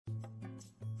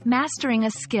Mastering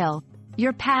a skill,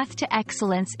 your path to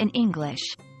excellence in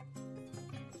English.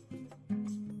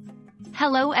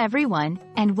 Hello everyone,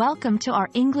 and welcome to our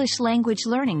English language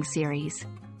learning series.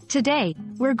 Today,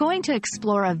 we're going to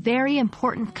explore a very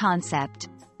important concept,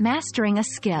 mastering a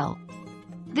skill.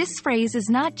 This phrase is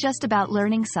not just about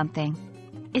learning something.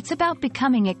 It's about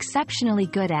becoming exceptionally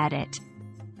good at it.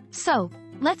 So,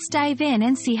 let's dive in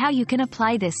and see how you can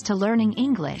apply this to learning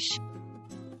English.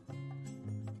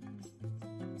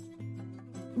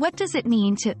 What does it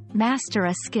mean to master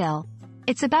a skill?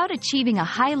 It's about achieving a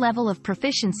high level of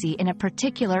proficiency in a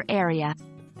particular area.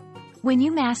 When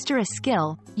you master a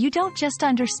skill, you don't just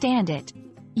understand it,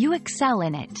 you excel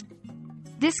in it.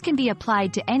 This can be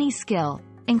applied to any skill,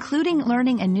 including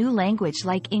learning a new language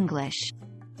like English.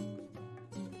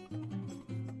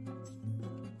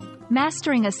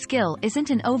 Mastering a skill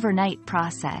isn't an overnight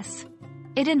process.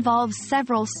 It involves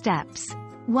several steps.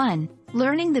 1.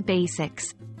 Learning the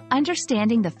basics,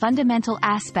 understanding the fundamental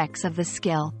aspects of the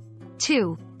skill.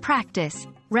 2. Practice,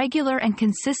 regular and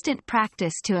consistent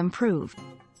practice to improve.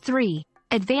 3.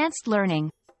 Advanced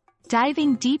learning,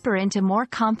 diving deeper into more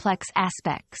complex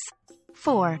aspects.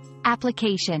 4.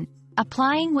 Application,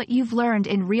 applying what you've learned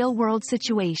in real-world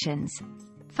situations.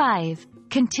 5.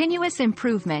 Continuous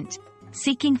improvement,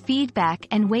 seeking feedback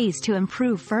and ways to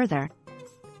improve further.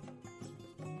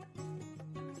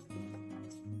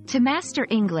 To master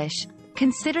English,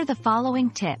 consider the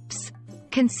following tips.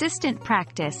 Consistent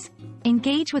practice,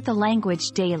 engage with the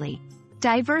language daily.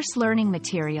 Diverse learning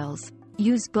materials,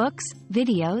 use books,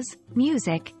 videos,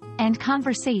 music, and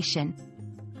conversation.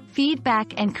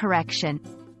 Feedback and correction,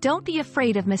 don't be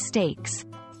afraid of mistakes.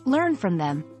 Learn from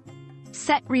them.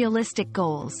 Set realistic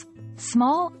goals.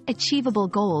 Small, achievable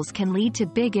goals can lead to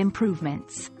big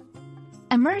improvements.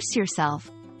 Immerse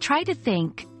yourself, try to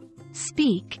think,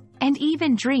 speak, and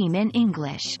even dream in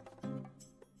English.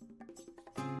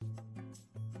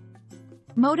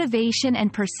 Motivation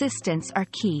and persistence are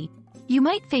key. You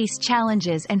might face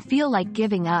challenges and feel like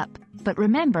giving up, but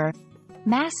remember,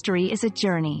 mastery is a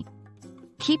journey.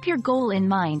 Keep your goal in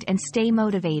mind and stay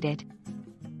motivated.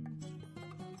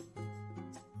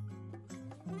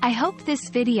 I hope this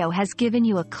video has given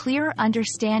you a clearer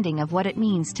understanding of what it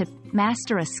means to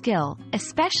master a skill,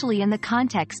 especially in the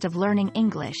context of learning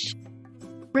English.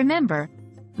 Remember,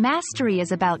 mastery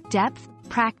is about depth,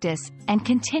 practice, and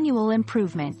continual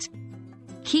improvement.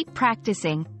 Keep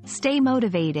practicing, stay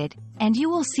motivated, and you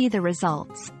will see the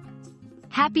results.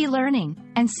 Happy learning,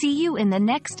 and see you in the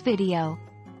next video.